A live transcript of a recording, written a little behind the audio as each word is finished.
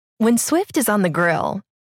When Swift is on the grill,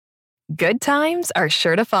 good times are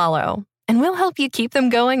sure to follow, and we'll help you keep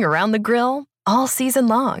them going around the grill all season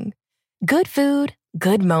long. Good food,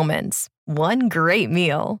 good moments, one great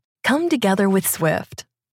meal. Come together with Swift.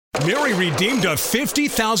 Mary redeemed a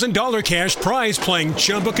 $50,000 cash prize playing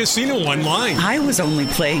Chumba Casino online. I was only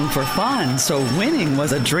playing for fun, so winning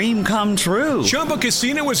was a dream come true. Chumba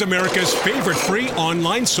Casino is America's favorite free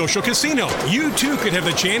online social casino. You, too, could have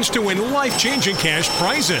the chance to win life-changing cash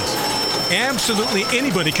prizes. Absolutely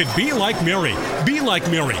anybody could be like Mary. Be like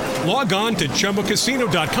Mary. Log on to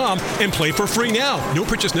ChumbaCasino.com and play for free now. No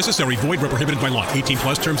purchase necessary. Void where prohibited by law. 18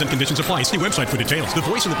 plus terms and conditions apply. See website for details. The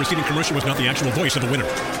voice of the preceding commercial was not the actual voice of the winner.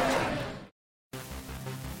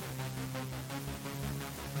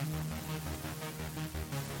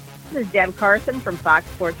 This is Deb Carson from Fox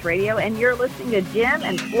Sports Radio, and you're listening to Jim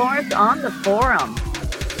and Florence on the Forum.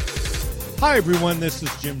 Hi, everyone. This is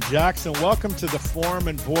Jim Jackson. Welcome to the Forum,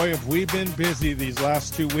 and boy, have we been busy these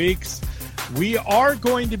last 2 weeks. We are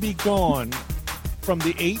going to be gone from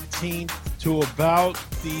the 18th to about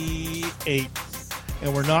the 8th,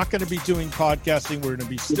 and we're not going to be doing podcasting. We're going to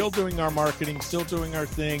be still doing our marketing, still doing our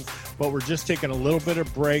thing, but we're just taking a little bit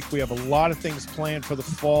of break. We have a lot of things planned for the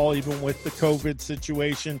fall, even with the COVID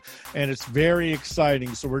situation, and it's very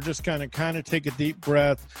exciting. So we're just going to kind of take a deep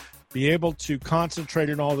breath, be able to concentrate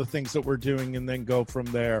on all the things that we're doing, and then go from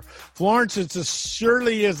there. Florence, it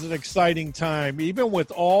surely is an exciting time. Even with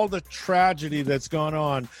all the tragedy that's gone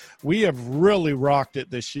on, we have really rocked it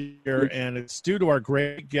this year, and it's due to our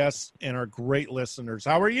great guests and our great listeners.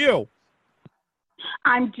 How are you?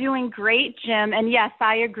 I'm doing great, Jim. And yes,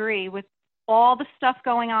 I agree. With all the stuff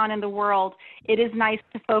going on in the world, it is nice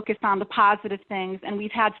to focus on the positive things, and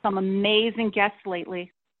we've had some amazing guests lately.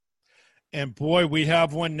 And boy, we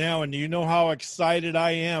have one now, and you know how excited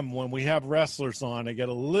I am when we have wrestlers on. I get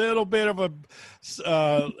a little bit of a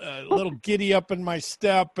little giddy up in my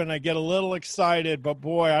step, and I get a little excited. But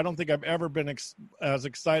boy, I don't think I've ever been as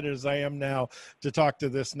excited as I am now to talk to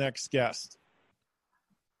this next guest.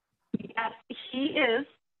 Yes, he is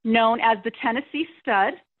known as the Tennessee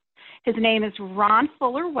Stud. His name is Ron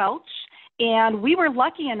Fuller Welch. And we were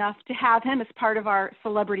lucky enough to have him as part of our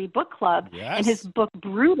celebrity book club. Yes. And his book,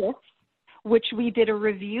 Brutus, which we did a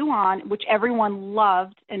review on, which everyone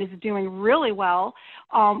loved and is doing really well.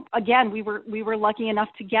 Again, we were lucky enough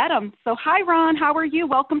to get him. So hi, Ron. How are you?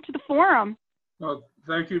 Welcome to the Forum. Well,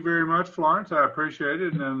 thank you very much, Florence. I appreciate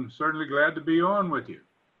it, and I'm certainly glad to be on with you.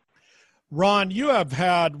 Ron, you have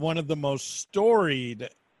had one of the most storied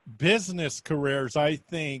business careers, I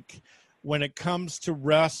think, when it comes to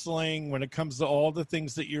wrestling, when it comes to all the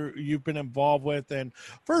things that you've been involved with. And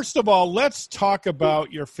first of all, let's talk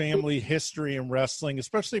about your family history in wrestling,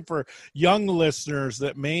 especially for young listeners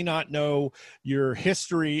that may not know your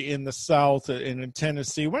history in the South and in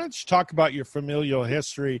Tennessee. Why don't you talk about your familial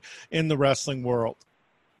history in the wrestling world?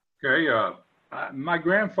 Okay. My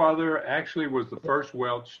grandfather actually was the first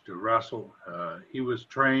Welch to wrestle. He was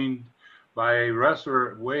trained by a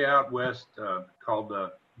wrestler way out west called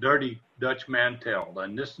Dirty Dutch Mantell.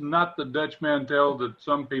 And this is not the Dutch Mantell that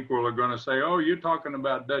some people are going to say, oh, you're talking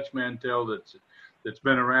about Dutch Mantell that's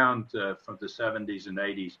been around from the 70s and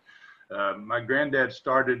 80s. My granddad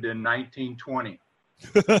started in 1920.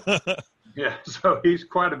 Yeah, so he's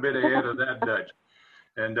quite a bit ahead of that Dutch.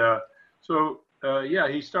 And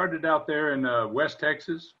he started out there in West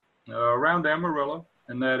Texas, around Amarillo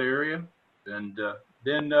in that area. And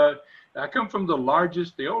then I come from the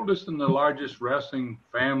oldest and the largest wrestling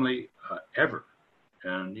family ever.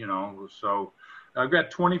 And, so I've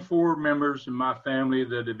got 24 members in my family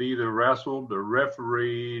that have either wrestled or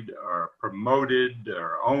refereed or promoted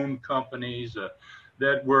or owned companies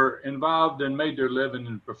that were involved and made their living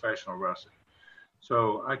in professional wrestling.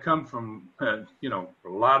 So I come from, a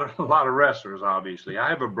lot of wrestlers, obviously. I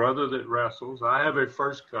have a brother that wrestles. I have a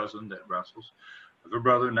first cousin that wrestles. I have a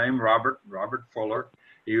brother named Robert Fuller.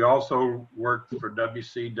 He also worked for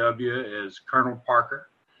WCW as Colonel Parker.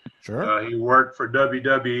 Sure. He worked for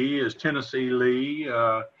WWE as Tennessee Lee.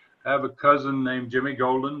 I have a cousin named Jimmy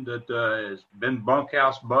Golden that has been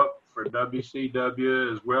bunkhouse buck for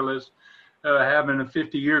WCW, as well as having a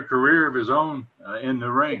 50-year career of his own in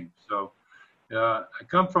the ring. So I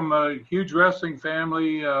come from a huge wrestling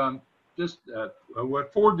family, 4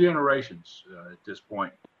 generations at this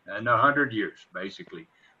point, and 100 years, basically.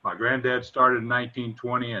 My granddad started in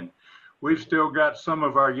 1920, and we've still got some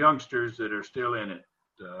of our youngsters that are still in it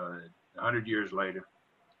 100 years later.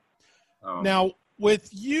 Now, with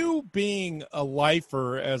you being a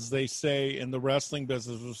lifer, as they say in the wrestling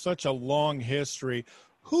business, with such a long history,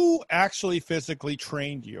 who actually physically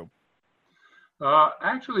trained you?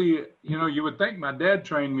 Actually, you would think my dad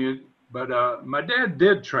trained me, but my dad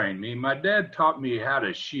did train me. My dad taught me how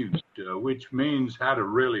to shoot, which means how to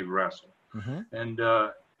really wrestle. And,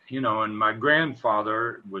 and my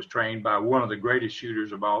grandfather was trained by one of the greatest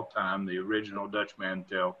shooters of all time, the original Dutch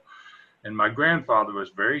Mantell. And my grandfather was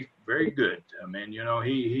very, very good. I mean,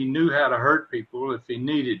 he knew how to hurt people if he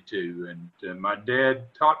needed to. And my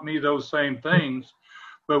dad taught me those same things.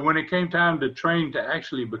 But when it came time to train to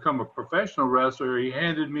actually become a professional wrestler, he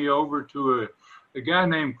handed me over to a guy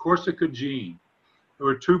named Corsica Gene. There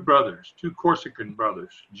were two Corsican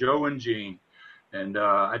brothers, Joe and Gene. And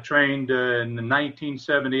I trained in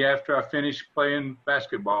 1970 after I finished playing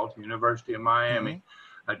basketball at the University of Miami.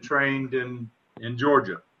 I trained in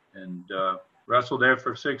Georgia and wrestled there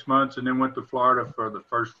for 6 months and then went to Florida for the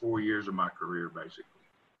first 4 years of my career, basically.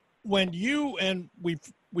 When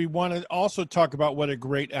we want to also talk about what a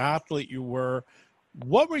great athlete you were.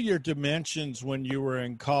 What were your dimensions when you were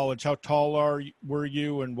in college? How tall were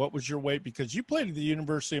you, and what was your weight? Because you played at the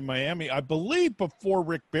University of Miami, I believe, before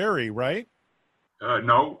Rick Barry, right?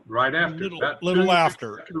 No, right after. Little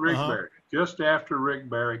after. Rick Barry, just after Rick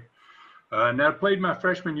Barry. And I played my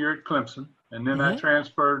freshman year at Clemson, and then I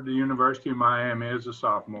transferred to the University of Miami as a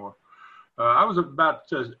sophomore. I was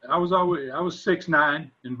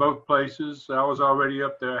 6'9" in both places. I was already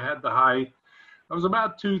up there. I had the height. I was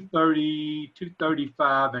about 230,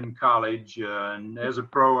 235 in college. And as a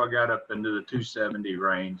pro, I got up into the 270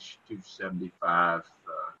 range, 275.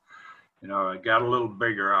 I got a little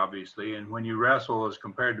bigger, obviously. And when you wrestle as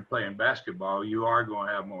compared to playing basketball, you are going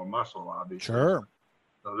to have more muscle, obviously. Sure.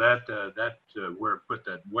 So that's where it put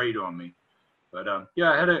that weight on me. But, I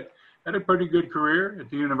had a pretty good career at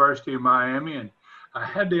the University of Miami, and I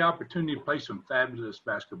had the opportunity to play some fabulous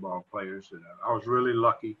basketball players. And I was really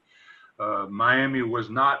lucky. Miami was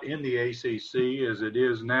not in the ACC as it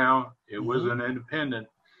is now. It was an independent,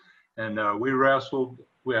 and we wrestled.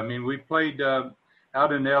 We played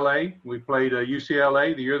out in L.A. We played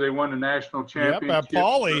UCLA the year they won the national championship. Yep, at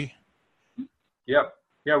Pauley. Yep.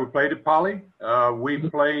 Yeah, we played at Pauley. We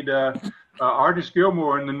played Artis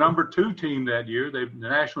Gilmore in the number 2 team that year. The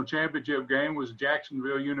national championship game was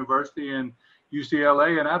Jacksonville University and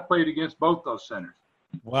UCLA, and I played against both those centers.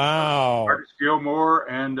 Wow. Artis Gilmore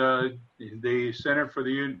and the center for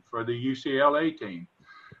the UCLA team.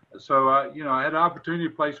 So, I had an opportunity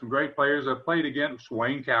to play some great players. I played against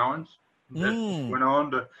Wayne Cowens. Went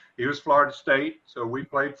on he was Florida State, so we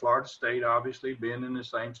played Florida State, obviously, being in the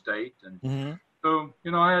same state. And so,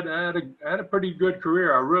 I had a pretty good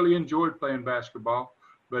career. I really enjoyed playing basketball,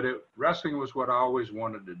 but wrestling was what I always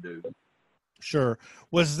wanted to do. Sure.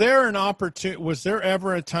 Was there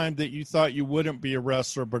ever a time that you thought you wouldn't be a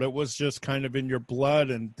wrestler, but it was just kind of in your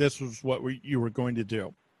blood and this was what you were going to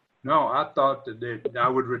do? No, I thought that I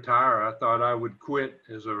would retire. I thought I would quit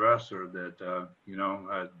as a wrestler,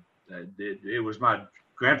 it was my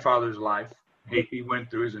grandfather's life. He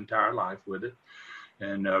went through his entire life with it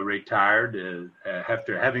and retired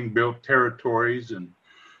after having built territories and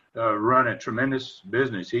run a tremendous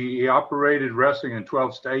business. He operated wrestling in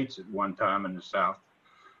 12 states at one time in the South.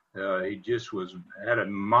 He just had a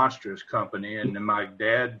monstrous company, and my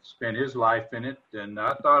dad spent his life in it, and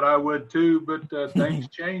I thought I would too, but things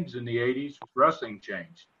changed in the 80s. Wrestling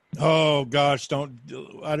changed. Oh gosh,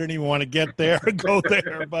 I don't even want to go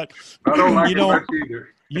there, but I don't like it much either.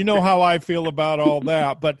 You know how I feel about all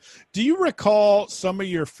that. But do you recall some of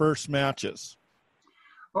your first matches?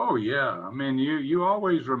 Oh yeah, you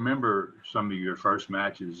always remember some of your first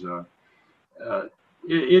matches.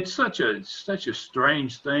 It's such a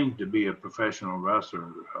strange thing to be a professional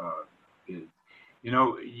wrestler.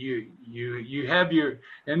 You have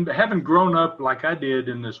and having grown up like I did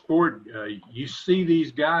in the sport, you see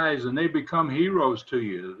these guys and they become heroes to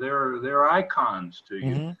you. They're icons to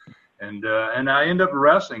you. And I end up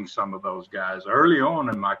wrestling some of those guys early on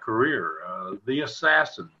in my career. The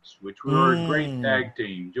Assassins, which were a great tag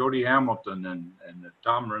team, Jody Hamilton and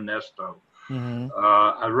Tom Ernesto.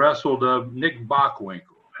 I wrestled Nick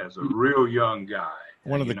Bockwinkel as a real young guy.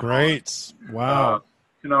 One of the greats. Wow.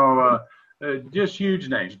 Just huge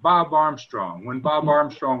names. Bob Armstrong. When Bob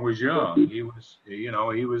Armstrong was young, he was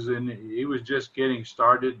just getting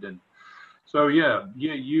started, and so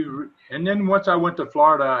and then once I went to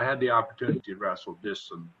Florida, I had the opportunity to wrestle just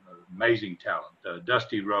some amazing talent.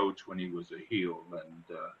 Dusty Rhodes when he was a heel,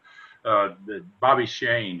 and Bobby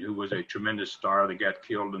Shane, who was a tremendous star that got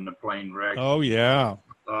killed in the plane wreck. Oh yeah.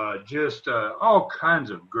 Just all kinds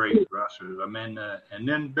of great wrestlers. And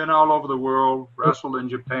then been all over the world, wrestled in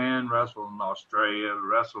Japan, wrestled in Australia,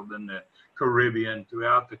 wrestled in the Caribbean,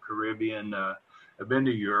 throughout the Caribbean. I've been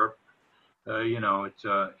to Europe. I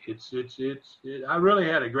really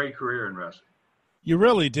had a great career in wrestling. You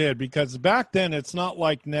really did, because back then it's not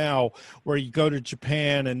like now where you go to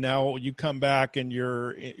Japan and now you come back and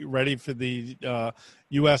you're ready for the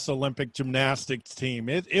U.S. Olympic gymnastics team.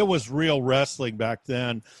 It was real wrestling back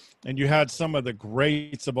then, and you had some of the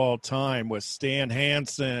greats of all time with Stan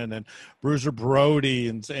Hansen and Bruiser Brody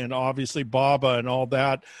and obviously Baba and all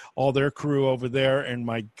their crew over there. And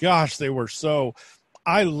my gosh, they were so –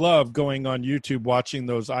 I love going on YouTube watching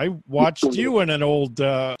those. I watched you in an old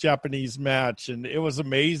Japanese match, and it was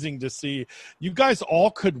amazing to see. You guys all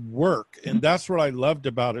could work, and that's what I loved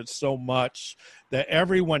about it so much, that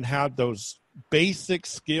everyone had those basic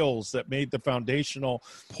skills that made the foundational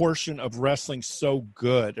portion of wrestling so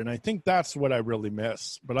good. And I think that's what I really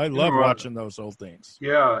miss. But I love watching those old things.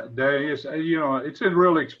 Yeah, it's a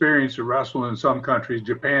real experience to wrestle in some countries.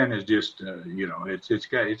 Japan is just,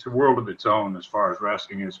 it's a world of its own as far as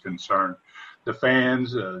wrestling is concerned. The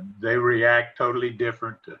fans, they react totally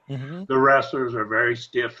different. Mm-hmm. The wrestlers are very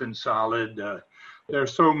stiff and solid.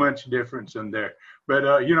 There's so much difference in there. But,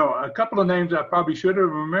 a couple of names I probably should have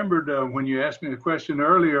remembered when you asked me the question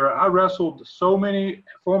earlier. I wrestled so many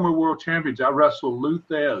former world champions. I wrestled Lou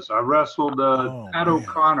Thez. I wrestled Pat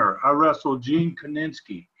O'Connor. I wrestled Gene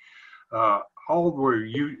Kaninsky. All were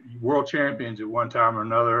world champions at one time or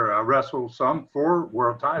another. I wrestled some for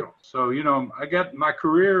world titles. So, I got my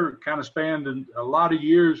career kind of spanned in a lot of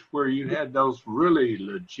years where you had those really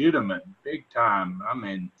legitimate, big time,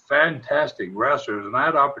 fantastic wrestlers. And I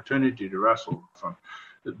had the opportunity to wrestle from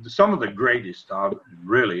some of the greatest,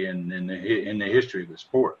 really, in the history of the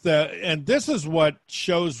sport. And this is what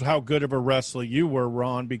shows how good of a wrestler you were,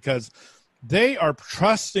 Ron, because they are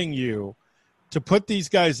trusting you to put these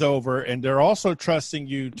guys over, and they're also trusting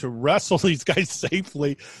you to wrestle these guys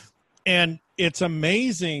safely. And it's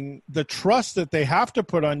amazing the trust that they have to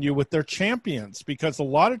put on you with their champions, because a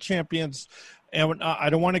lot of champions, and I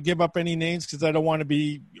don't want to give up any names because I don't want to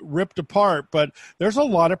be ripped apart, but there's a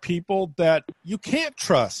lot of people that you can't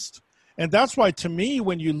trust. And that's why, to me,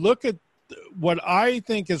 when you look at what I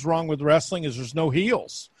think is wrong with wrestling is there's no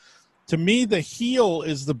heels. To me, the heel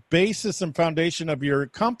is the basis and foundation of your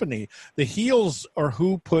company. The heels are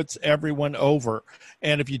who puts everyone over.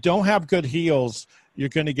 And if you don't have good heels, you're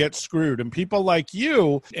going to get screwed. And people like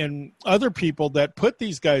you and other people that put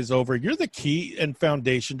these guys over, you're the key and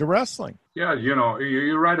foundation to wrestling. Yeah,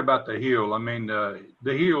 you're right about the heel.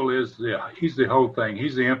 The heel he's the whole thing.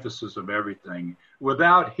 He's the emphasis of everything.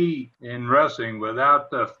 Without heat in wrestling,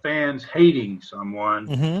 without the fans hating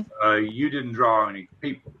someone, you didn't draw any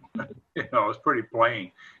people. It's pretty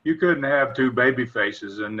plain. You couldn't have two baby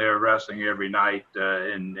faces in there wrestling every night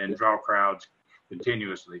and draw crowds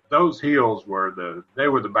continuously. Those heels were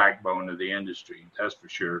the backbone of the industry, that's for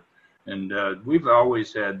sure. And we've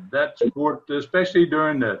always had that sport, especially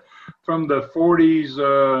from the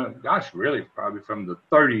 40s, really probably from the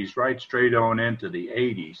 30s right straight on into the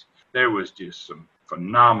 80s. There was just some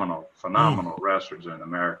phenomenal wrestlers in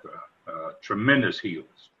America, tremendous heels.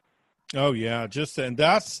 Oh, yeah.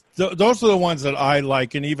 Those are the ones that I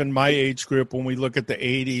like. And even my age group, when we look at the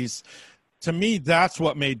 80s, to me, that's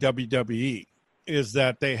what made WWE, is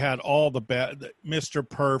that they had all the Mr.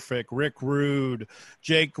 Perfect, Rick Rude,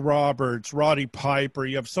 Jake Roberts, Roddy Piper.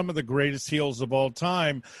 You have some of the greatest heels of all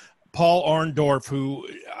time. Paul Orndorff, who,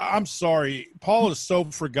 I'm sorry, Paul is so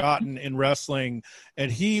forgotten in wrestling, and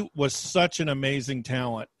he was such an amazing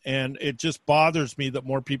talent. And it just bothers me that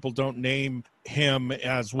more people don't name him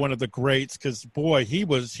as one of the greats, because, boy, he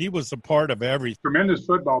was a part of everything. Tremendous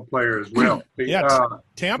football player as well.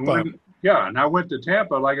 Tampa. And I went to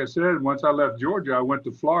Tampa. Like I said, once I left Georgia, I went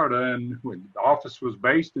to Florida, and when the office was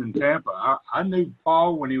based in Tampa, I knew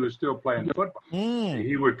Paul when he was still playing football.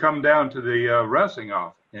 He would come down to the wrestling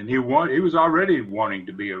office, and he was already wanting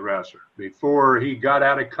to be a wrestler. Before he got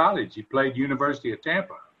out of college, he played University of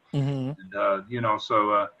Tampa. And,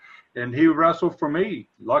 and he wrestled for me,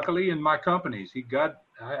 luckily, in my companies.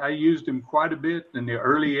 I used him quite a bit in the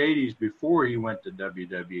early 80s before he went to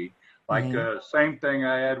WWE. Same thing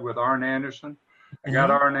I had with Arn Anderson. I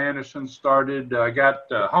got Arn Anderson started. I got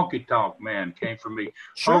Honky Tonk Man came from me.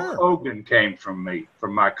 Sure. Hulk Hogan came from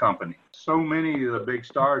my company. So many of the big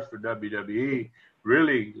stars for WWE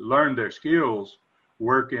really learned their skills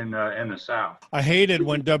work in the South. I hated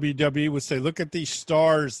when WWE would say, look at these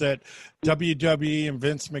stars that WWE and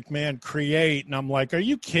Vince McMahon create. And I'm like, are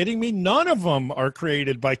you kidding me? None of them are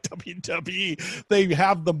created by WWE. They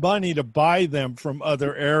have the money to buy them from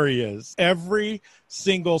other areas. Every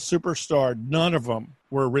single superstar, none of them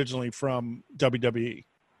were originally from WWE.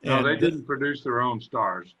 No, they didn't produce their own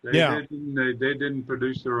stars. They didn't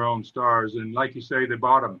produce their own stars. And like you say, they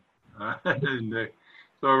bought them.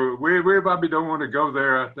 So we probably don't want to go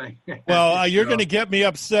there, I think. Well, you're going to get me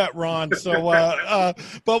upset, Ron. So,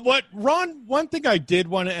 but Ron, one thing I did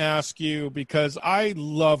want to ask you, because I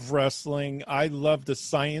love wrestling. I love the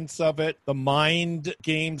science of it, the mind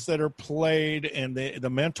games that are played, and the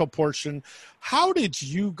mental portion. How did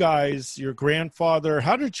you guys, your grandfather,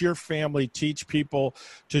 how did your family teach people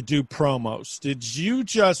to do promos? Did you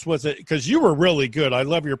was it, because you were really good. I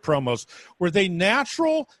love your promos. Were they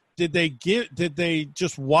natural? Did they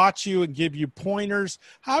just watch you and give you pointers?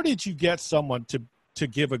 How did you get someone to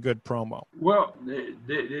give a good promo? Well,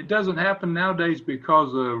 it doesn't happen nowadays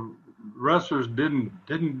because wrestlers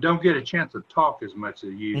don't get a chance to talk as much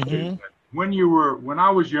as they used to. But when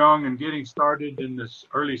I was young and getting started in the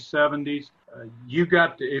early 70s, you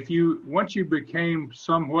got to, once you became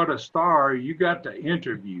somewhat a star, you got to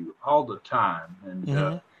interview all the time.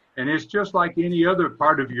 And it's just like any other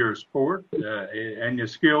part of your sport and the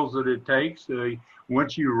skills that it takes.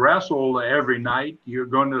 Once you wrestle every night, you're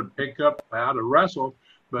going to pick up how to wrestle.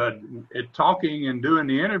 But talking and doing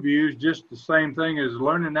the interviews, just the same thing as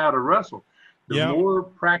learning how to wrestle. The more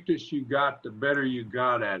practice you got, the better you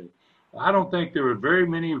got at it. I don't think there were very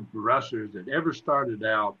many wrestlers that ever started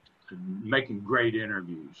out making great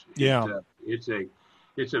interviews.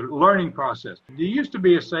 It's a learning process. There used to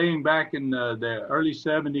be a saying back in the early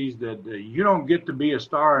 70s that you don't get to be a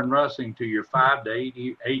star in wrestling till you're 5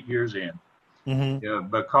 to 8 years in.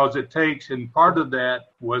 Because it takes, and part of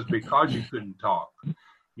that was because you couldn't talk.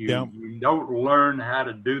 You don't learn how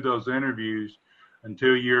to do those interviews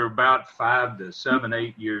until you're about 5 to 7,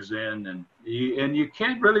 8 years in, and you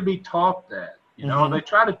can't really be taught that. They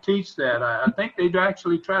try to teach that. I think they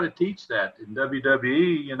actually try to teach that in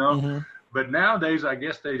WWE. But nowadays, I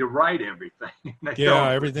guess they write everything.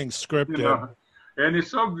 Everything's scripted. And it's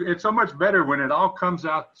so much better when it all comes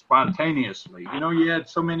out spontaneously. You had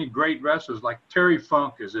so many great wrestlers like Terry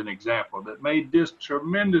Funk as an example that made just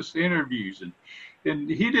tremendous interviews, and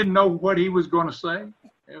he didn't know what he was going to say.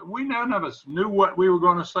 None of us knew what we were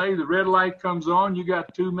going to say. The red light comes on, you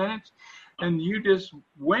got 2 minutes, and you just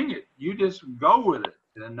wing it. You just go with it.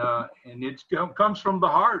 And it comes from the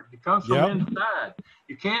heart. It comes from inside.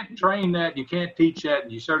 You can't train that. You can't teach that.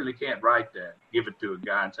 And you certainly can't write that. Give it to a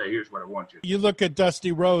guy and say, here's what I want you to do. You look at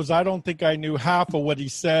Dusty Rhodes, I don't think I knew half of what he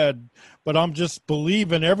said, but I'm just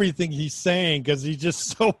believing everything he's saying because he's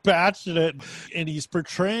just so passionate and he's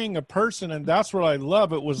portraying a person. And that's what I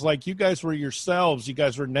love. It was like you guys were yourselves. You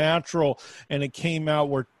guys were natural, and it came out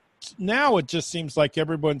where now it just seems like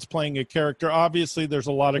everyone's playing a character. Obviously, there's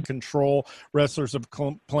a lot of control. Wrestlers have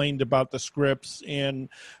complained about the scripts in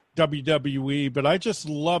WWE, but I just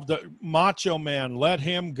love the Macho Man. Let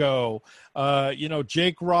him go.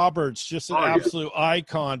 Jake Roberts, just an absolute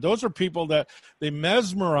icon. Those are people that they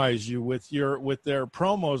mesmerize you with their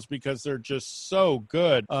promos because they're just so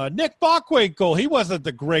good. Nick Bockwinkel, he wasn't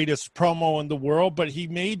the greatest promo in the world, but he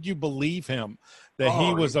made you believe him. That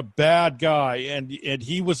he was a bad guy, and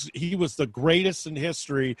he was the greatest in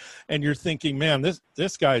history, and you're thinking, man,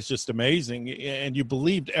 this guy's just amazing, and you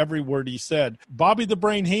believed every word he said. Bobby the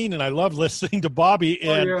Brain Heenan, I love listening to Bobby,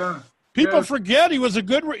 and people forget he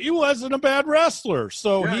wasn't a bad wrestler.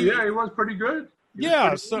 So he was pretty good.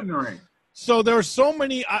 So there's so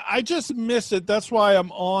many. I just miss it. That's why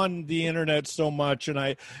I'm on the internet so much, and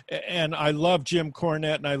I love Jim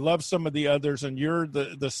Cornette, and I love some of the others. And you're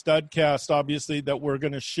the Studcast, obviously, that we're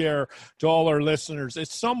going to share to all our listeners.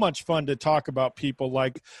 It's so much fun to talk about people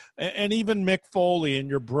like, and even Mick Foley and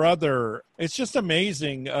your brother. It's just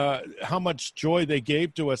amazing how much joy they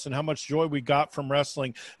gave to us and how much joy we got from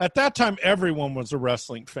wrestling. At that time, everyone was a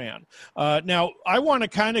wrestling fan. Now, I want to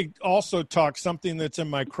kind of also talk something that's in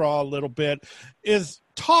my craw a little bit, is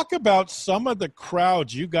talk about some of the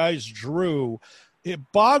crowds you guys drew. It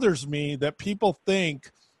bothers me that people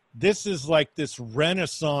think this is like this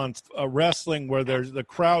renaissance wrestling where the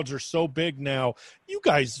crowds are so big now. You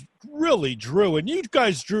guys really drew, and you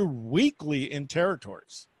guys drew weekly in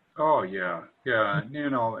territories. Oh, yeah.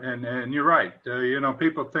 And you're right.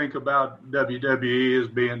 People think about WWE as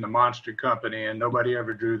being the monster company, and nobody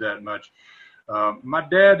ever drew that much. My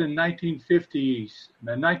dad in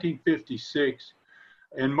 1956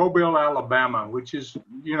 in Mobile, Alabama, which is,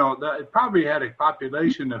 it probably had a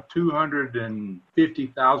population of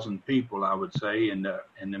 250,000 people, I would say, in the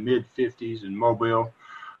mid-50s in Mobile.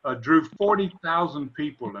 Drew 40,000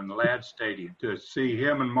 people in the Ladd Stadium to see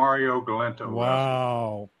him and Mario Galento.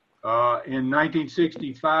 Wow. In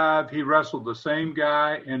 1965, he wrestled the same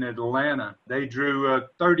guy in Atlanta. They drew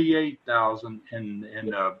 38,000 in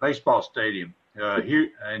the baseball stadium. Here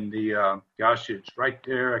and it's right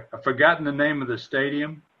there. I've forgotten the name of the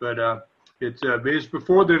stadium, but It's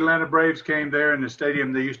before the Atlanta Braves came there, in the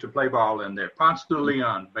stadium they used to play ball in there, Ponce de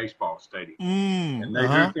Leon Baseball Stadium. And they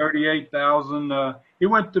drew 38,000. He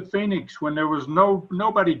went to Phoenix when there was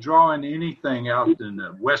nobody drawing anything out in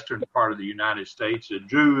the western part of the United States. It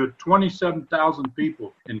drew 27,000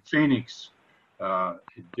 people in Phoenix,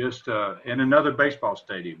 in another baseball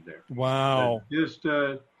stadium there. Wow.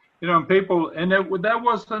 And people, and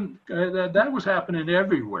that was happening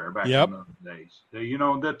everywhere back in those days.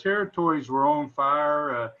 The territories were on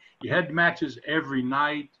fire. You had matches every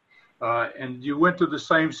night, and you went to the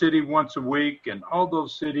same city once a week, and all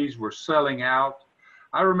those cities were selling out.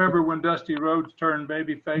 I remember when Dusty Rhodes turned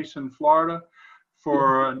babyface in Florida,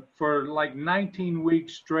 for like 19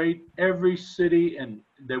 weeks straight, every city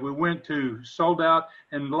that we went to sold out,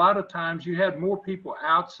 and a lot of times you had more people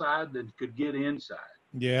outside than could get inside.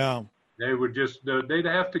 Yeah. They would they'd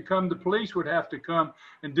have to come, the police would have to come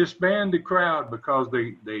and disband the crowd because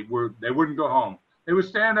they wouldn't go home. They would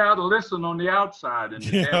stand out and listen on the outside. And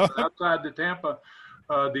outside the Tampa,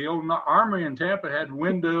 the old Armory in Tampa had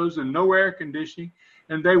windows and no air conditioning.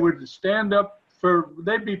 And they would stand up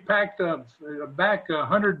they'd be packed up back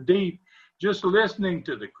 100 deep just listening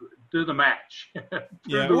to the match.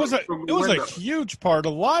 It was a huge part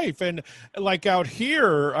of life. And like out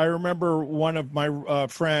here, I remember one of my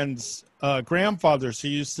friends' grandfathers, he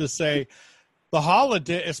used to say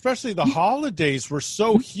especially the holidays were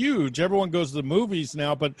so huge. Everyone goes to the movies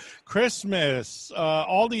now, but Christmas,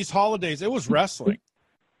 all these holidays, it was wrestling.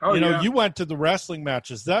 You went to the wrestling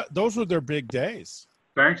matches. Those were their big days.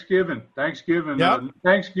 Thanksgiving. Yep.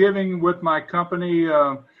 Thanksgiving with my company,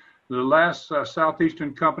 the last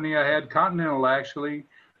Southeastern company I had, Continental actually,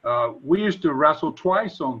 we used to wrestle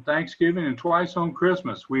twice on Thanksgiving and twice on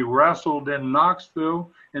Christmas. We wrestled in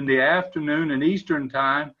Knoxville in the afternoon and Eastern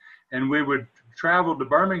time, and we would travel to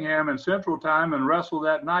Birmingham in Central Time and wrestle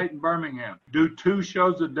that night in Birmingham. Do 2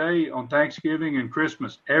 shows a day on Thanksgiving and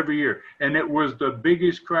Christmas every year. And it was the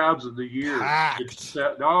biggest crowds of the year.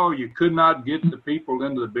 You could not get the people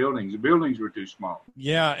into the buildings. The buildings were too small.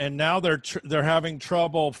 Yeah, and now they're having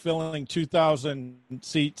trouble filling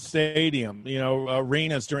 2,000-seat stadium,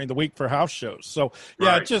 arenas during the week for house shows. So,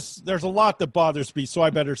 right. There's a lot that bothers me, so I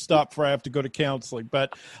better stop before I have to go to counseling.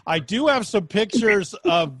 But I do have some pictures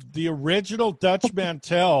of the original Dutch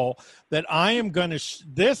Mantell that I am going to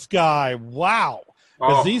this guy, wow.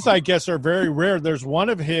 Because these, I guess, are very rare. There's one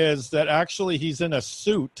of his that actually he's in a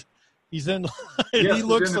suit. He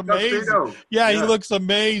looks amazing. He looks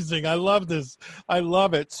amazing. I love this. I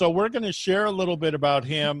love it. So we're going to share a little bit about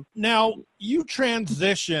him. Now, you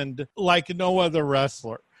transitioned like no other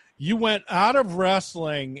wrestler. You went out of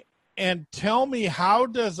wrestling. And tell me, how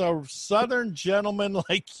does a Southern gentleman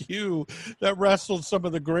like you that wrestled some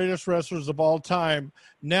of the greatest wrestlers of all time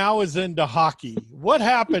now is into hockey? What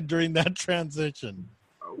happened during that transition?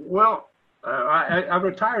 Well, I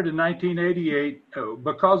retired in 1988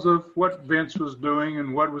 because of what Vince was doing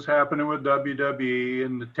and what was happening with WWE,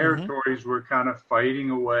 and the territories were kind of fading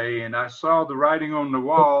away. And I saw the writing on the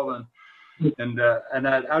wall, and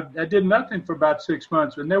I did nothing for about 6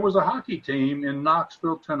 months. And there was a hockey team in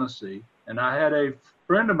Knoxville, Tennessee. And I had a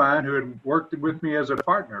friend of mine who had worked with me as a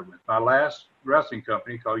partner with my last wrestling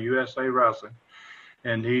company called USA Wrestling.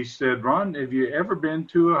 And he said, "Ron, have you ever been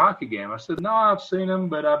to a hockey game?" I said, "No, I've seen them,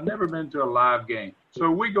 but I've never been to a live game." So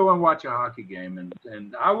we go and watch a hockey game,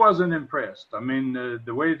 and I wasn't impressed. I mean,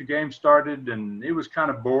 the way the game started, and it was kind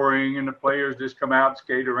of boring, and the players just come out,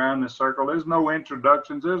 skate around in a circle. There's no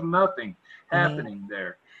introductions. There's nothing happening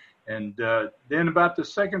there. And then about the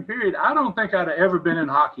second period, I don't think I'd have ever been in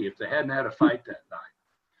hockey if they hadn't had a fight that night.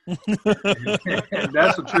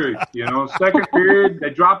 That's the truth. Second period, they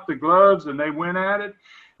dropped the gloves and they went at it,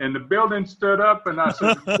 and the building stood up, and I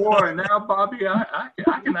said, "Boy, now, Bobby, I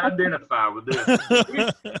can identify with this.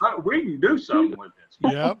 We can do something with this."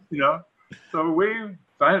 Yep. So we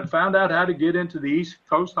found out how to get into the East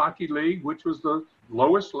Coast Hockey League, which was the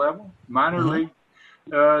lowest level minor league.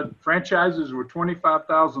 Franchises were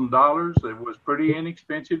 $25,000. It was pretty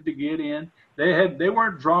inexpensive to get in. They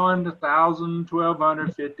weren't drawing 1,000,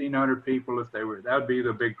 1,200, 1,500 people if they were. That would be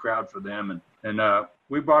the big crowd for them. And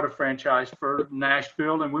we bought a franchise for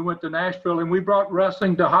Nashville, and we went to Nashville, and we brought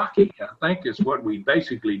wrestling to hockey. I think is what we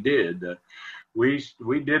basically did. We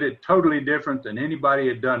did it totally different than anybody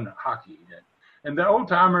had done hockey. And the old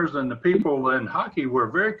timers and the people in hockey were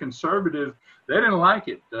very conservative. They didn't like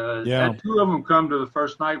it. Had 2 of them come to the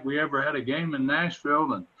first night we ever had a game in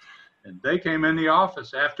Nashville, And they came in the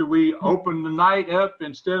office after we opened the night up.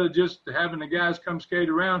 Instead of just having the guys come skate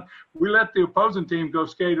around, we let the opposing team go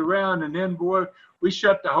skate around. And then, boy, we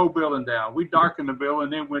shut the whole building down. We darkened the building,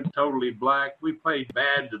 then went totally black. We played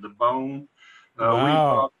bad to the bone. We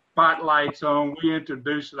brought spotlights on. We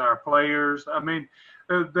introduced our players. I mean,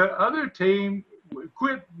 the other team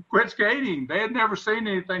quit skating. They had never seen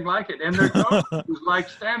anything like it. And their coach was like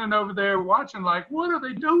standing over there watching, like, what are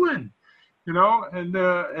they doing? You know, and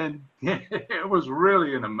it was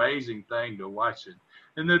really an amazing thing to watch it.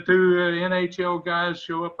 And the two NHL guys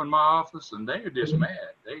show up in my office, and they're just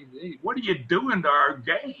mad. They what are you doing to our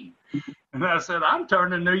game? And I said, I'm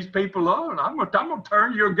turning these people on. I'm gonna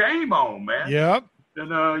turn your game on, man. Yep.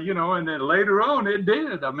 And you know, and then later on, it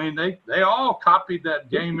did. I mean, they all copied that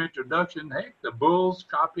game introduction. Heck, the Bulls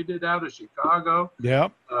copied it out of Chicago.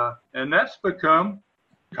 Yep. And that's become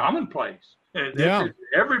commonplace. Yeah.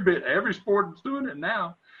 Every sport is doing it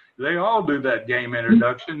now. They all do that game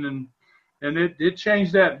introduction, and it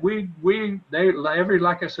changed that.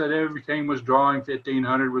 Like I said, every team was drawing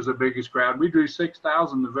 1,500 was the biggest crowd. We drew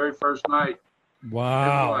 6,000 the very first night.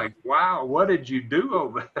 Wow. Like, wow, what did you do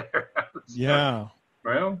over there? Yeah.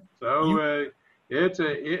 Well, so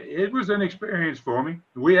it was an experience for me.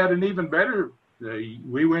 We had an even better.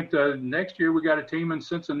 We went next year. We got a team in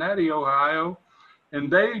Cincinnati, Ohio. And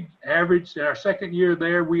they averaged, our second year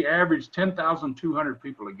there, we averaged 10,200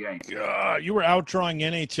 people a game. You were outdrawing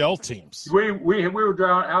NHL teams. We were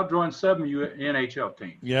outdrawing 7 NHL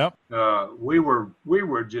teams. Yep. We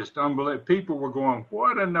were just unbelievable. People were going,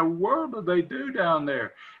 what in the world do they do down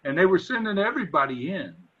there? And they were sending everybody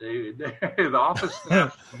in. The office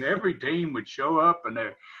staff and every team would show up, and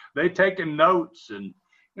they taking notes, and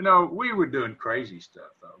you know, we were doing crazy stuff.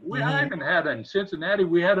 I even had in Cincinnati,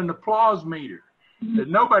 we had an applause meter. That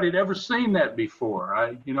nobody had ever seen that before.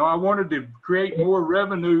 I wanted to create more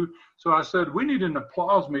revenue, so I said, we need an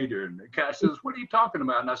applause meter. And the guy says, what are you talking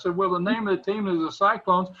about? And I said, well, the name of the team is the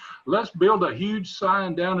Cyclones. Let's build a huge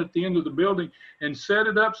sign down at the end of the building and set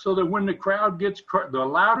it up so that when the crowd gets, the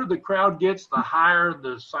louder the crowd gets, the higher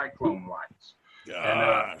the Cyclone lights.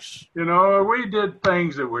 Gosh. And, we did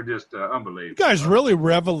things that were just unbelievable. You guys really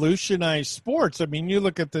revolutionized sports. I mean, you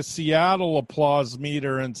look at the Seattle applause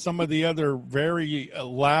meter and some of the other very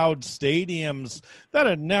loud stadiums that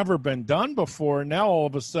had never been done before. Now, all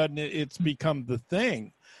of a sudden, it's become the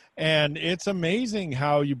thing. And it's amazing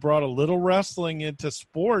how you brought a little wrestling into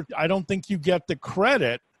sport. I don't think you get the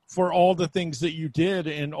credit for all the things that you did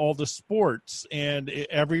in all the sports, and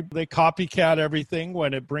they copycat everything.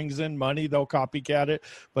 When it brings in money, they'll copycat it.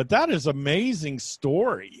 But that is amazing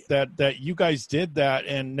story that you guys did that,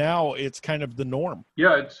 and now it's kind of the norm.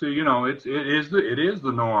 Yeah, it is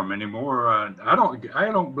the norm anymore. I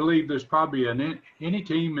don't believe there's probably any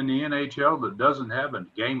team in the NHL that doesn't have a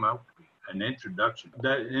game opening, an introduction.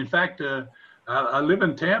 In fact, I live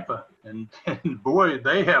in Tampa, and boy,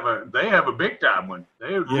 they have a big time one.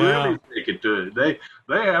 They really take it to it.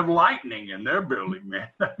 They have lightning in their building, man.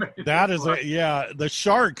 I mean, that is the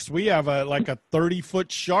Sharks. We have a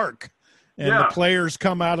 30-foot shark, and the players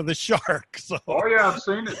come out of the shark. So. Oh yeah, I've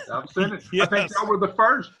seen it. Yes. I think that were the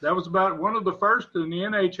first. That was about one of the first in the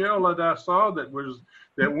NHL that I saw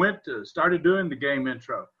that started doing the game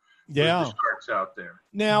intro. Yeah, the Sharks out there.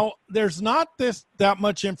 Now, there's not that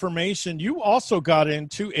much information. You also got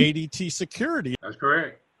into ADT security. That's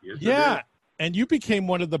correct. Yes, yeah, and you became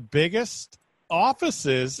one of the biggest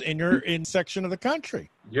offices in your section of the country.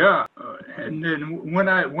 Yeah, and then when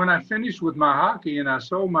I finished with my hockey and I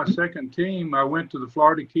sold my second team, I went to the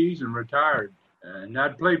Florida Keys and retired. And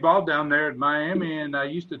I'd play ball down there at Miami, and I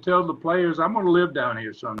used to tell the players, I'm going to live down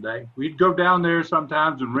here someday. We'd go down there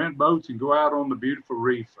sometimes and rent boats and go out on the beautiful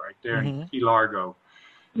reef right there in Key Largo.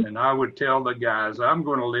 And I would tell the guys, I'm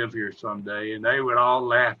going to live here someday, and they would all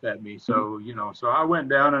laugh at me. So, so I went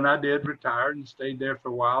down and I did retire and stayed there for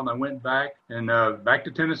a while, and I went back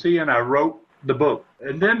to Tennessee, and I wrote the book.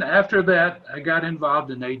 And then after that, I got involved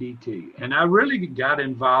in ADT, and I really got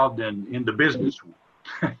involved in the business world.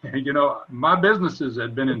 My businesses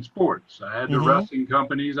had been in sports. I had the wrestling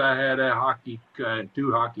companies. I had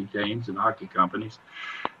two hockey teams and hockey companies.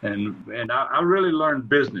 And I really learned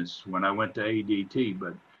business when I went to ADT.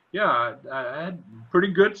 But, yeah, I had pretty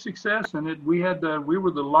good success in it. We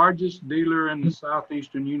were the largest dealer in the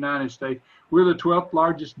southeastern United States. We're the 12th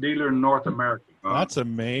largest dealer in North America. That's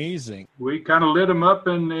amazing. We kind of lit them up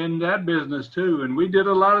in that business, too. And we did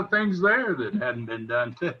a lot of things there that hadn't been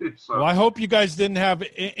done, too. So. Well, I hope you guys didn't have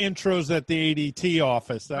intros at the ADT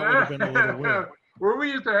office. That would have been a little weird. Well,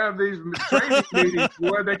 we used to have these training meetings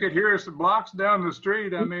where they could hear us blocks down the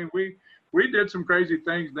street. I mean, we we did some crazy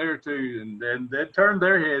things there too, and that turned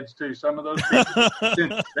their heads too. Some of those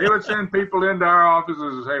people, they would send people into our offices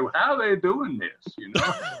and say, well, "How are they doing this?" You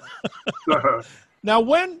know. So, now,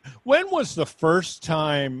 when was the first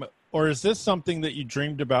time, or is this something that you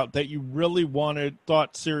dreamed about that you really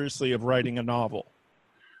thought seriously of writing a novel?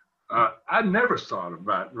 I never thought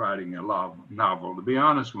about writing a novel, to be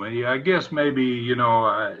honest with you. I guess maybe, you know,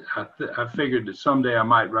 I figured that someday I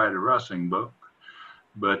might write a wrestling book,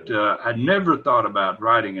 but I never thought about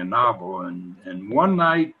writing a novel. And one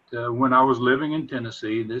night when I was living in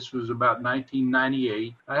Tennessee, this was about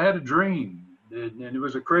 1998, I had a dream. And it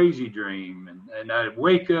was a crazy dream, and I'd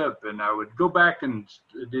wake up and I would go back and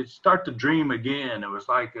start to dream again. It was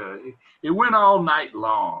like it went all night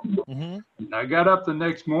long. Mm-hmm. And I got up the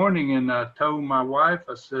next morning and I told my wife,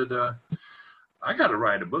 I said, I got to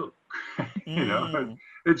write a book, you know.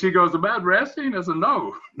 And she goes, about wrestling? I said,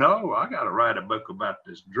 no, I got to write a book about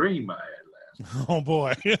this dream I had last night. Oh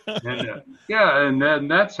boy. And and then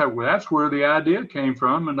that's where the idea came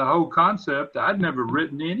from, and the whole concept. I'd never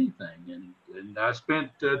written anything, and I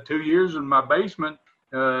spent 2 years in my basement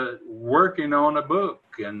working on a book,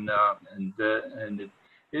 and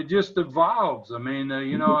it just evolves. I mean,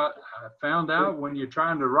 you know, I found out when you're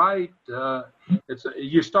trying to write,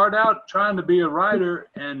 you start out trying to be a writer,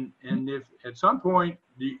 and if at some point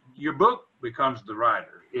your book becomes the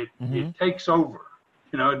writer, it takes over.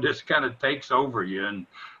 You know, it just kind of takes over you,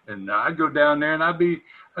 and I'd go down there and I'd be,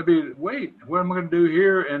 wait, what am I going to do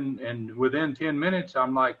here? And within 10 minutes,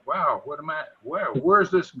 I'm like, wow,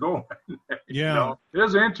 where's this going? Yeah. You know, it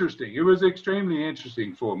was interesting. It was extremely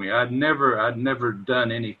interesting for me. I'd never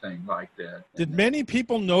done anything like that. Did many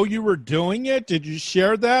people know you were doing it? Did you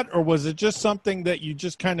share that? Or was it just something that you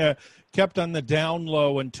just kind of kept on the down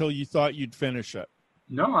low until you thought you'd finish it?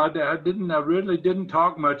 No, I didn't. I really didn't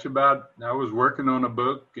talk much about. I was working on a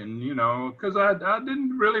book, and you know, because I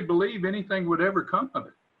didn't really believe anything would ever come of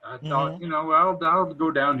it. I thought, you know, I'll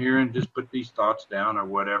go down here and just put these thoughts down or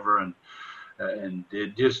whatever, and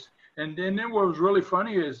it just. And then what was really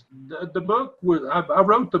funny is the book was. I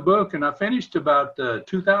wrote the book and I finished about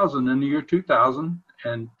 2000 in the year 2000,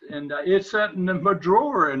 and it sat in my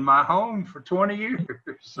drawer in my home for 20 years.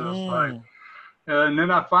 So it's like. And then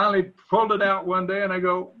I finally pulled it out one day and I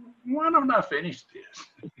go, why don't I finish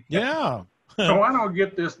this? Yeah. So why don't I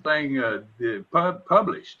get this thing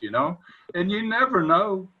published, you know? And you never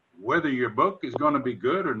know whether your book is going to be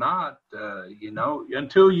good or not, you know,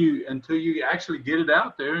 until you actually get it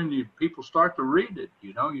out there and people start to read it,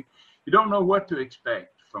 you know. You don't know what to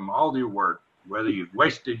expect from all your work, whether you've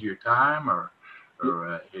wasted your time or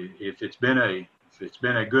if it's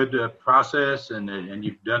been a good process and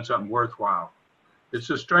you've done something worthwhile. It's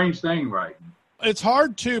a strange thing writing. It's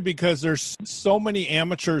hard, too, because there's so many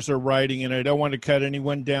amateurs are writing, and I don't want to cut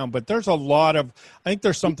anyone down, but there's a lot of, I think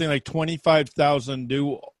there's something like 25,000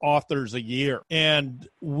 new authors a year. And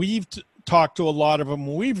we've talked to a lot of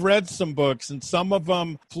them. We've read some books, and some of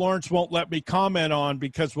them Florence won't let me comment on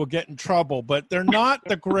because we'll get in trouble, but they're not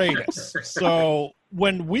the greatest. So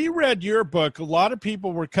when we read your book, a lot of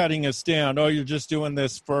people were cutting us down. Oh, you're just doing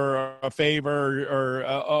this for a favor, or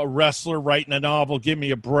a wrestler writing a novel. Give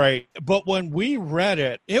me a break. But when we read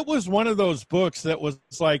it, it was one of those books that was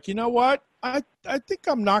like, you know what? I think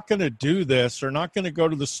I'm not going to do this, or not going to go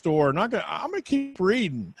to the store. I'm going to keep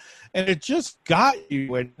reading. And it just got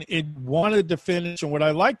you, and it wanted to finish. And what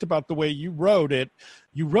I liked about the way you wrote it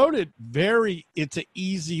it's an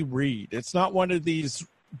easy read. It's not one of these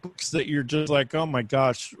books that you're just like, oh my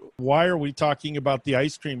gosh, why are we talking about the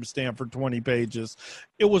ice cream stand for 20 pages?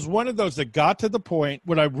 It was one of those that got to the point.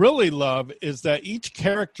 What I really love is that each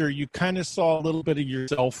character, you kind of saw a little bit of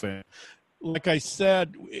yourself in. Like I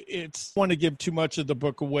said, I want to give too much of the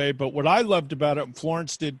book away, but what I loved about it, and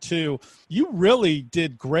Florence did too, you really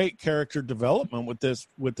did great character development with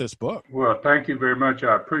this book. Well, thank you very much.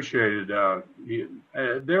 I appreciate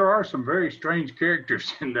it. There are some very strange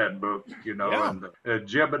characters in that book, you know, Yeah. and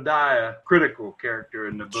Jebediah, critical character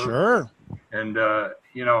in the book. Sure. And,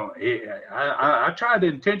 you know, I tried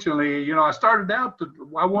intentionally, you know, I started out,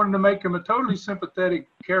 I wanted to make him a totally sympathetic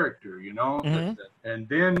character, you know. Mm-hmm. And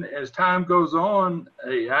then as time goes on,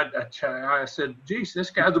 I said, geez, this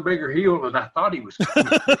guy's a bigger heel than I thought he was going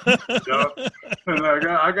to be. You know? And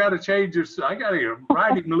I got to change this. I got to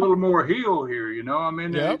write him a little more heel here, you know. I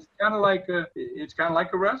mean, Yep. it's kind of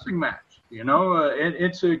like a wrestling match. You know, and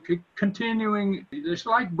it's a continuing, it's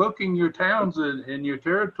like booking your towns in your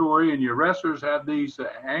territory, and your wrestlers have these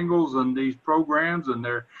angles and these programs, and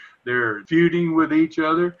they're feuding with each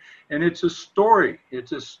other, and it's a story.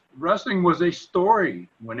 Wrestling was a story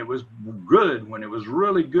when it was good. When it was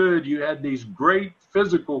really good, you had these great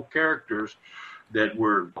physical characters that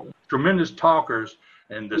were tremendous talkers.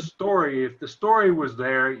 And the story, if the story was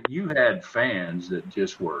there, you had fans that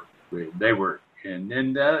just were, they were.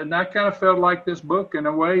 And I kind of felt like this book, in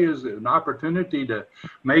a way, is an opportunity to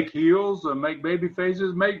make heels, make baby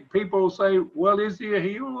faces, make people say, well, is he a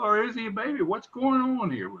heel or is he a baby? What's going on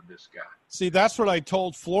here with this guy? See, that's what I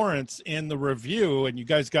told Florence in the review, and you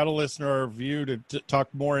guys got to listen to our review to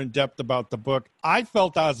talk more in depth about the book. I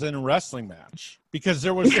felt I was in a wrestling match because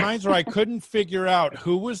there was times where I couldn't figure out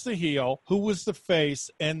who was the heel, who was the face,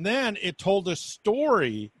 and then it told a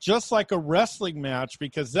story just like a wrestling match,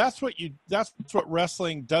 because that's what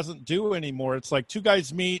wrestling doesn't do anymore. It's like two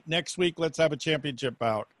guys meet, next week let's have a championship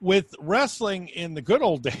bout. With wrestling in the good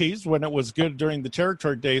old days, when it was good during the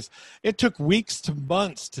territory days, it took weeks to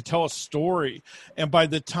months to tell a story. And by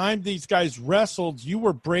the time these guys wrestled, you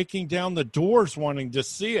were breaking down the doors wanting to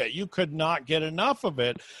see it. You could not get enough of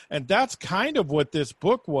it. And that's kind of what this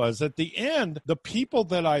book was. At the end, the people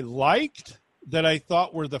that I liked, that I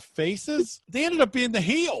thought were the faces, they ended up being the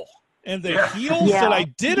heel. And the heels that I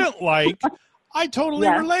didn't like, I totally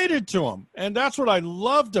related to them. And that's what I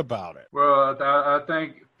loved about it. Well, I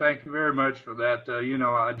thank you very much for that.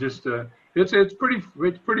 I just,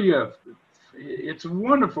 it's a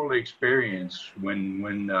wonderful experience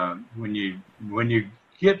when you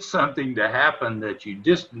get something to happen that you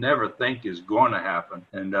just never think is going to happen.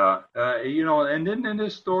 And and then in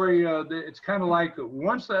this story, it's kind of like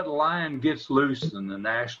once that lion gets loose in the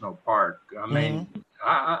national park. I mean,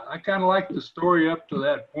 I kind of like the story up to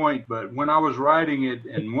that point, but when I was writing it,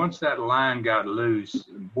 and once that lion got loose,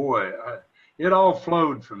 boy, it all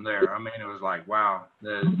flowed from there. I mean, it was like, wow,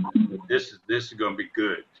 this is going to be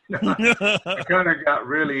good. I kind of got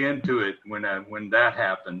really into it when that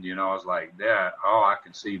happened. I was like, I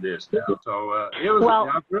can see this now. So I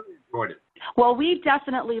really enjoyed it. Well, we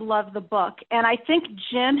definitely love the book, and I think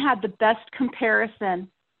Jim had the best comparison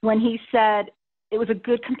when he said it was a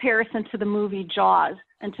good comparison to the movie Jaws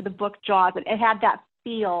and to the book Jaws. It had that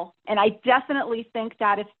feel, and I definitely think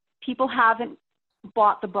that if people haven't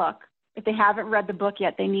bought the book, if they haven't read the book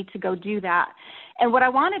yet, they need to go do that. And what I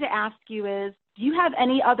wanted to ask you is, do you have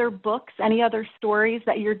any other books, any other stories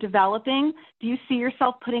that you're developing? Do you see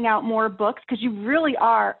yourself putting out more books? Because you really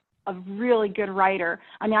are a really good writer.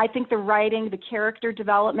 I mean, I think the writing, the character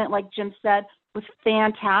development, like Jim said, was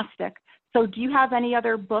fantastic. So do you have any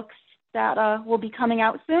other books that will be coming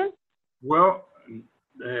out soon? Well,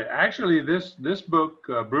 actually, this book,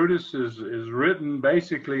 Brutus, is written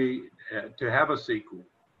basically to have a sequel.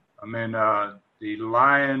 I mean, the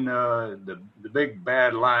lion, the big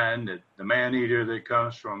bad lion, the man-eater that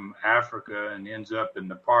comes from Africa and ends up in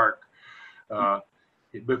the park,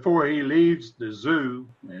 before he leaves the zoo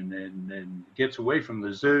and gets away from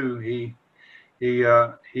the zoo, he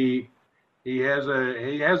has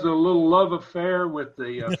a little love affair with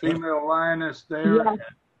the female lioness there.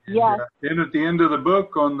 Then at the end of the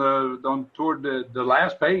book, toward the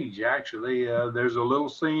last page, actually, there's a little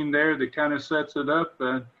scene there that kind of sets it up.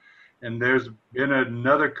 And there's been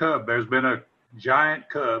another cub. There's been a giant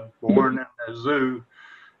cub born in a zoo,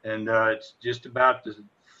 and it's just about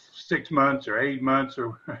 6 months or 8 months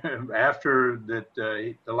or after that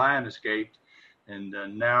the lion escaped, and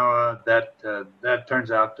now that turns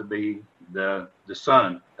out to be the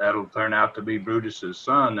son. That'll turn out to be Brutus's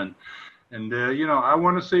son, and I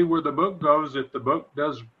want to see where the book goes. If the book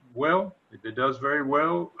does well, if it does very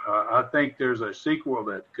well, I think there's a sequel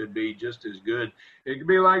that could be just as good. It could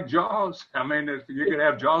be like Jaws. I mean, you could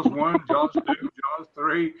have Jaws 1, Jaws 2, Jaws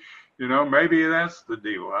 3. Maybe that's the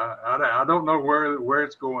deal. I don't know where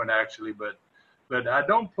it's going actually, but I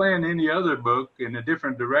don't plan any other book in a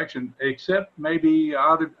different direction, except maybe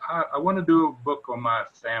I want to do a book on my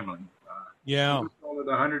family. Yeah. We call it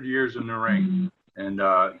 100 Years in the Ring. And,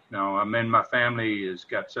 my family has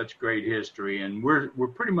got such great history, and we're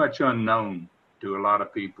pretty much unknown to a lot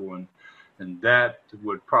of people. And that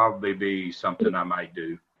would probably be something I might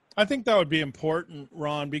do. I think that would be important,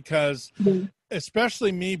 Ron, because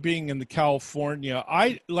especially me being in California,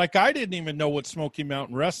 I didn't even know what Smoky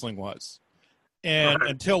Mountain Wrestling was. And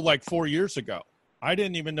until like 4 years ago, I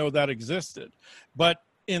didn't even know that existed. But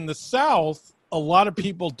in the South, a lot of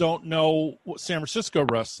people don't know San Francisco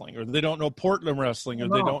wrestling, or they don't know Portland wrestling, or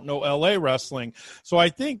they don't know LA wrestling. So I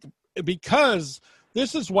think because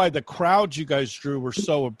this is why the crowds you guys drew were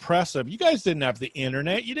so impressive. You guys didn't have the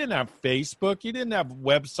internet. You didn't have Facebook. You didn't have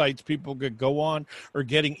websites people could go on or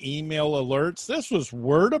getting email alerts. This was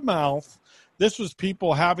word of mouth. This was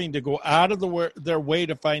people having to go out of their way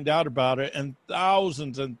to find out about it, and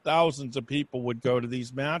thousands of people would go to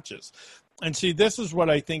these matches. And see, this is what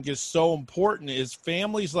I think is so important, is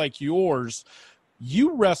families like yours.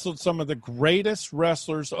 You wrestled some of the greatest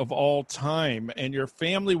wrestlers of all time, and your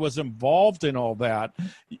family was involved in all that.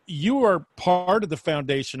 You are part of the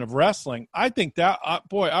foundation of wrestling. I think that,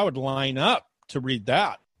 I would line up to read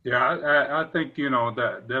that. Yeah, I think,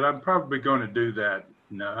 that I'm probably going to do that,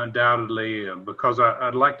 undoubtedly, because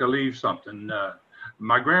I'd like to leave something.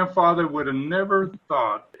 My grandfather would have never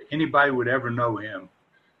thought anybody would ever know him.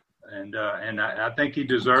 And I think he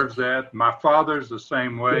deserves that. My father's the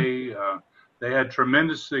same way. They had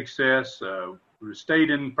tremendous success, stayed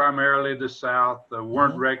in primarily the South,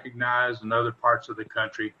 weren't recognized in other parts of the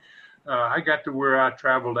country. I got to where I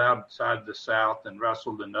traveled outside the South and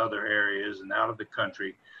wrestled in other areas and out of the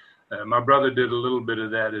country. My brother did a little bit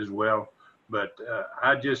of that as well. But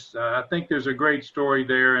I think there's a great story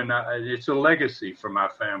there, and it's a legacy for my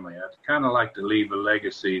family. I'd kind of like to leave a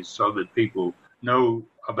legacy so that people know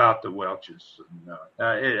about the Welches.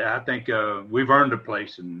 I think we've earned a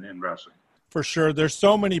place in wrestling. For sure. There's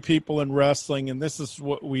so many people in wrestling, and this is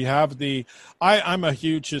what we have. I'm a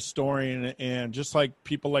huge historian, and just like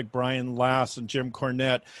people like Brian Last and Jim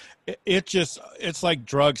Cornette, it's like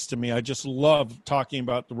drugs to me. I just love talking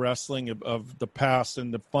about the wrestling of the past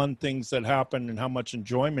and the fun things that happened and how much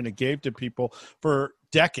enjoyment it gave to people for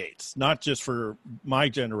decades, not just for my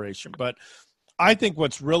generation. But I think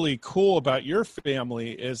what's really cool about your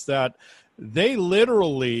family is that they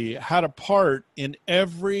literally had a part in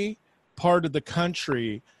every part of the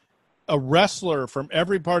country. A wrestler from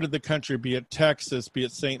every part of the country, be it Texas, be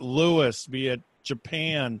it St. Louis, be it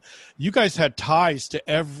Japan, you guys had ties to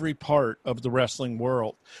every part of the wrestling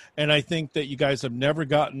world. And I think that you guys have never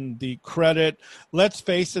gotten the credit. Let's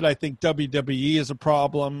face it, I think WWE is a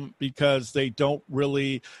problem because they don't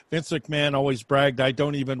really, Vince McMahon always bragged, I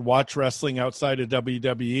don't even watch wrestling outside of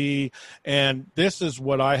WWE. And this is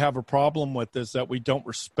what I have a problem with, is that we don't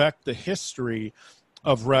respect the history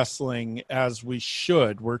of wrestling as we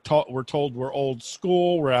should. We're told we're old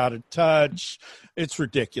school, we're out of touch. It's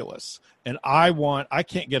ridiculous. And I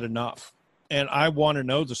can't get enough. And I want to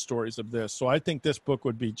know the stories of this. So I think this book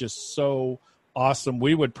would be just so awesome.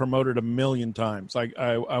 We would promote it 1,000,000 times.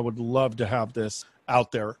 I would love to have this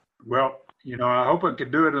out there. Well, I hope I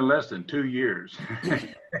could do it in less than 2 years.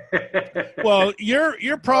 Well,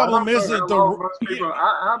 your problem isn't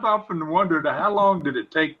I've often wondered, how long did it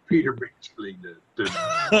take Peter Benchley to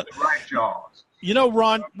write Jaws?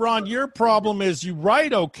 Ron, your problem is you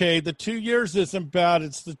write okay. The 2 years isn't bad.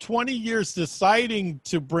 It's the 20 years deciding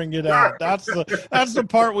to bring it out. That's the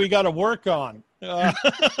part we got to work on. I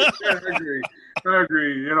agree.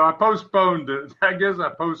 I postponed it. I guess I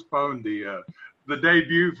postponed the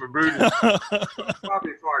debut for Brutus.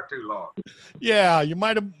 Probably far too long. Yeah, you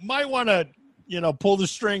might want to pull the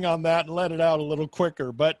string on that and let it out a little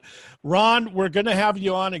quicker. But Ron, we're going to have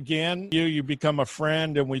you on again. You become a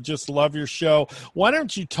friend, and we just love your show. Why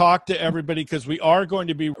don't you talk to everybody, because we are going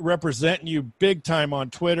to be representing you big time on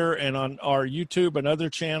Twitter and on our YouTube and other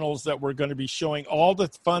channels that we're going to be showing all the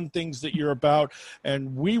fun things that you're about.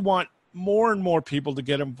 And we want more and more people to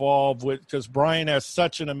get involved with, because Brian has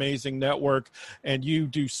such an amazing network and you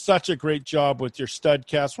do such a great job with your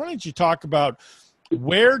Studcast. Why don't you talk about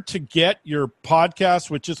where to get your podcast,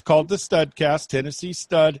 which is called the Studcast, Tennessee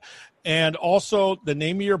Stud, and also the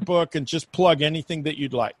name of your book, and just plug anything that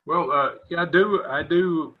you'd like. Well, I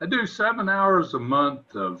do 7 hours a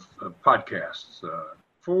month of podcasts.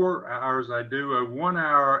 4 hours. I do a 1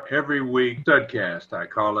 hour every week Studcast, I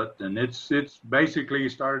call it, and it's basically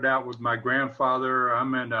started out with my grandfather.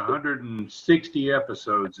 I'm in 160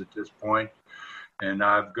 episodes at this point, and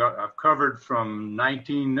I've covered from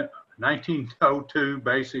 1902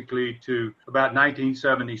 basically to about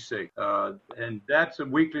 1976, and that's a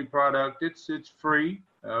weekly product. It's free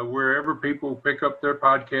wherever people pick up their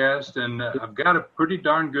podcast, and I've got a pretty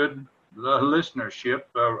darn good listenership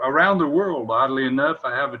around the world. Oddly enough,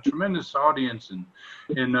 I have a tremendous audience in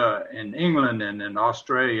England and in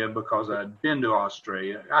Australia, because I've been to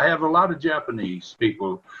Australia. I have a lot of Japanese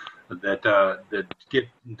people that get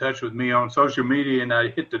in touch with me on social media, and I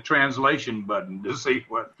hit the translation button to see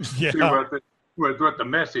what the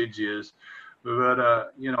message is.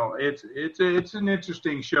 But it's an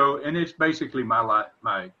interesting show, and it's basically my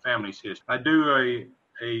family's history. I do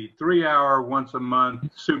a 3 hour once a month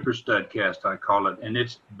Super Studcast, I call it, and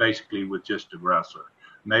it's basically with just a wrestler,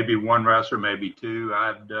 maybe one wrestler, maybe two.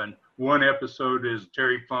 I've done one episode is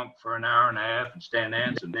Terry Funk for an hour and a half and Stan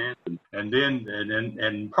Hansen,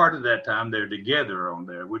 and part of that time they're together on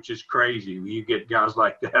there, which is crazy. You get guys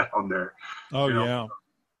like that on there. Oh, yeah.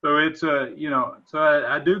 So it's so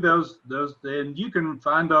I do those, and you can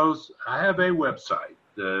find those. I have a website.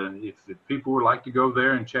 If people would like to go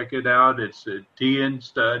there and check it out, it's TN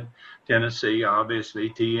Stud, Tennessee, obviously,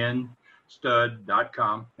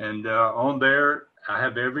 tnstud.com. And on there, I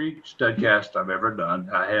have every Studcast I've ever done.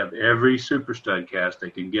 I have every Super Studcast.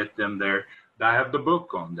 They can get them there. I have the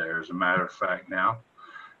book on there, as a matter of fact, now.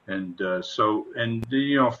 And a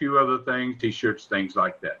few other things, T-shirts, things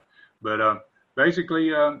like that. But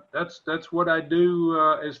basically, that's what I do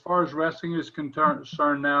as far as wrestling is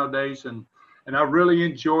concerned nowadays. And I really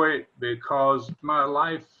enjoy it because my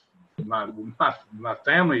life, my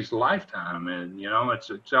family's lifetime, and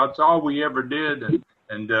it's all we ever did,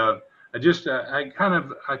 and I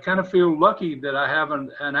kind of feel lucky that I have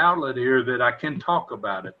an outlet here that I can talk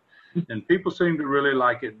about it, and people seem to really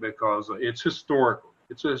like it because it's historical.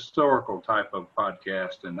 It's a historical type of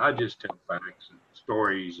podcast, and I just tell facts and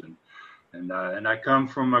stories, and I come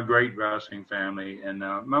from a great wrestling family, and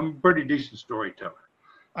I'm a pretty decent storyteller.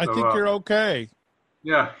 I think you're okay.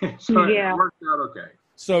 Yeah, so it worked out okay.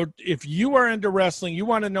 So if you are into wrestling, you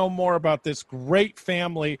want to know more about this great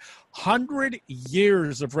family, 100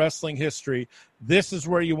 years of wrestling history, this is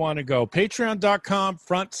where you want to go.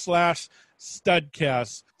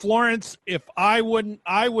 Patreon.com/Studcast. Florence, if I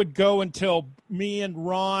would go until me and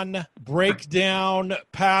Ron break down,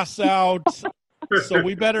 pass out. So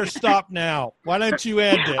we better stop now. Why don't you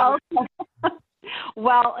end it? Okay.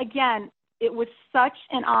 Well, again, it was such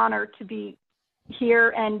an honor to be here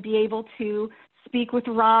and be able to speak with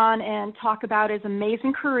Ron and talk about his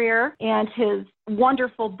amazing career and his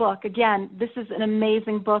wonderful book. Again, this is an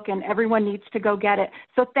amazing book, and everyone needs to go get it.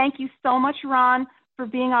 So thank you so much, Ron, for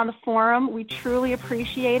being on the forum. We truly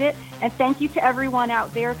appreciate it. And thank you to everyone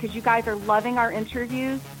out there, because you guys are loving our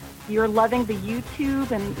interviews. You're loving the YouTube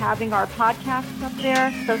and having our podcasts up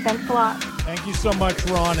there. So thanks a lot. Thank you so much,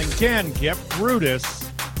 Ron. Again, get Brutus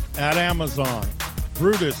at Amazon.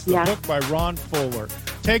 Brutus, the book by Ron Fuller.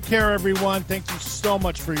 Take care, everyone. Thank you so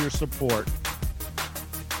much for your support.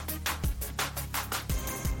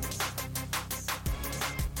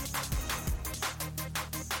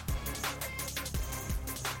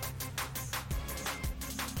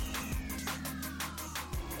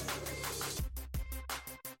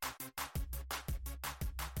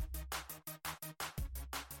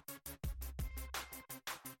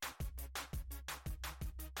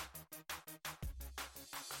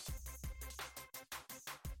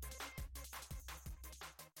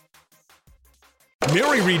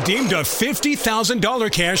 Mary redeemed a $50,000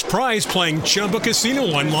 cash prize playing Chumba Casino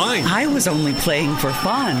online. I was only playing for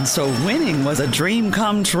fun, so winning was a dream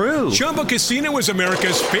come true. Chumba Casino is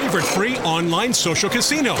America's favorite free online social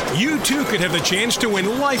casino. You, too, could have the chance to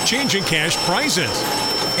win life-changing cash prizes.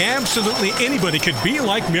 Absolutely anybody could be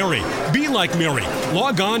like Mary. Be like Mary.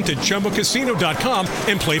 Log on to ChumbaCasino.com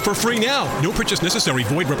and play for free now. No purchase necessary.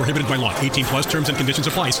 Void where prohibited by law. 18+ terms and conditions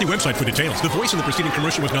apply. See website for details. The voice in the preceding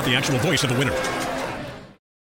commercial was not the actual voice of the winner.